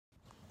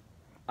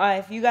Alright,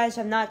 if you guys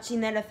have not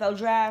seen the NFL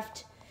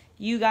draft,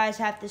 you guys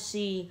have to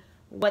see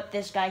what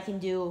this guy can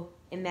do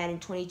in Madden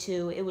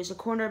 22. It was a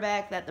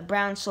cornerback that the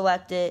Browns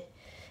selected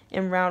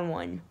in round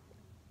 1.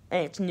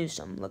 And it's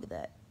Newsome. Look at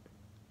that.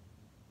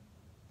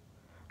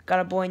 Got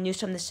our boy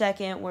Newsome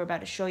II. We're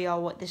about to show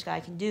y'all what this guy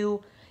can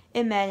do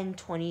in Madden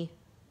 22.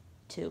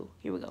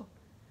 Here we go.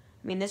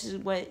 I mean, this is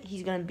what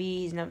he's going to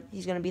be.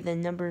 He's going to be the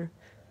number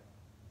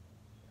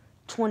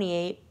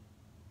 28.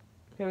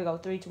 Here we go.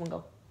 3, 2, 1,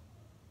 go.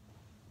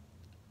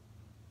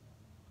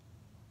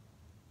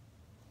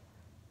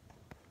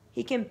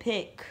 He can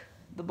pick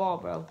the ball,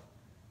 bro.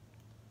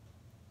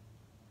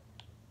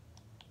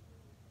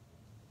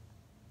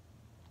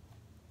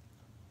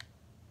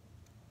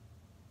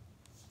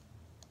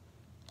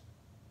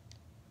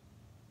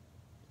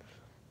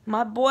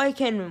 My boy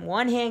can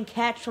one-hand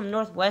catch from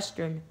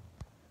Northwestern.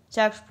 It's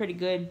actually pretty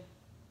good.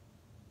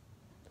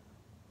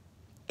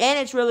 And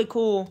it's really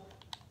cool.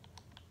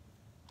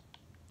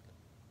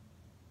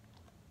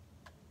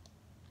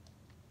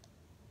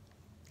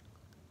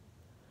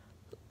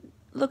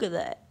 Look at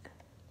that.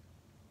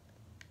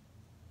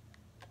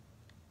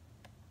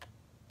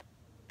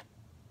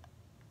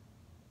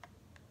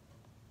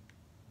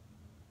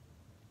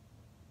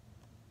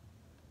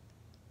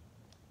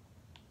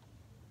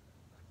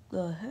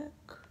 The heck?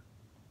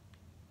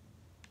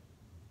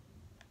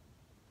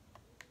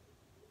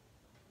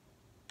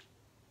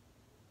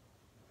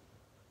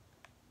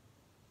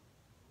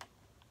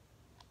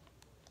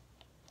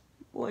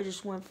 Boy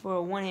just went for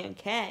a one-hand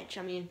catch.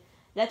 I mean,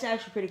 that's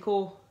actually pretty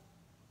cool.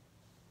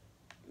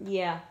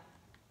 Yeah.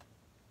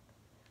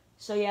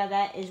 So, yeah,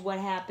 that is what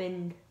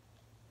happened.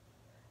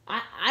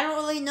 I don't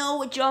really know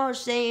what y'all are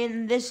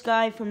saying. This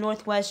guy from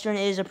Northwestern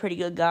is a pretty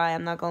good guy.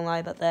 I'm not going to lie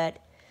about that.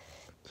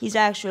 He's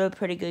actually a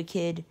pretty good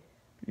kid.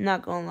 I'm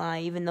not going to lie,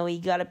 even though he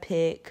got a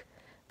pick.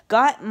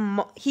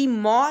 He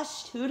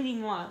mossed. Who did he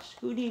moss?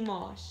 Who did he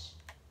moss?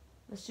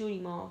 Let's see what he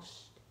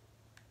mossed.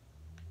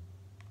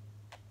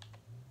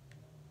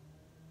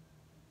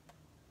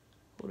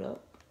 Hold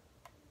up.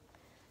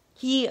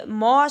 He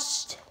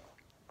mossed.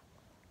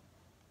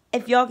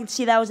 If y'all can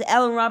see, that was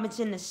Allen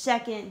Robinson, the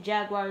second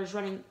Jaguars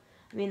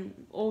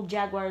old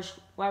Jaguars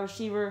wide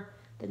receiver,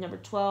 the number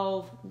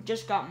 12.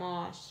 Just got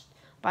mossed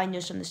by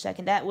Newsome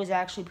II. That was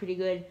actually pretty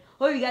good.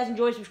 Hope you guys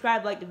enjoyed.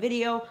 Subscribe, like the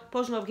video,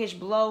 post a notification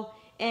below,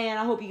 and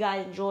I hope you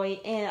guys enjoy.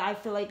 And I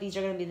feel like these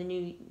are going to be the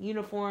new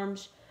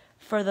uniforms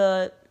for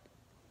the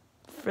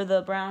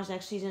Browns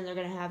next season. They're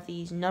going to have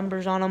these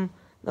numbers on them.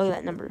 Look at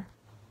that number.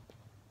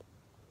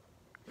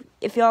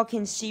 If y'all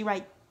can see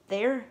right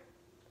there,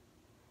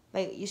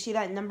 like you see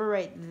that number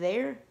right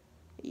there,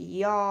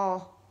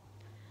 y'all,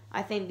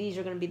 I think these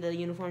are going to be the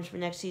uniforms for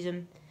next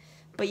season.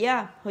 But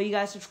yeah, hope you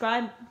guys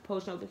subscribe,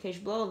 post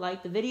notification below,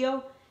 like the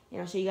video,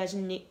 and I'll see you guys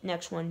in the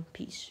next one.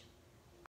 Peace.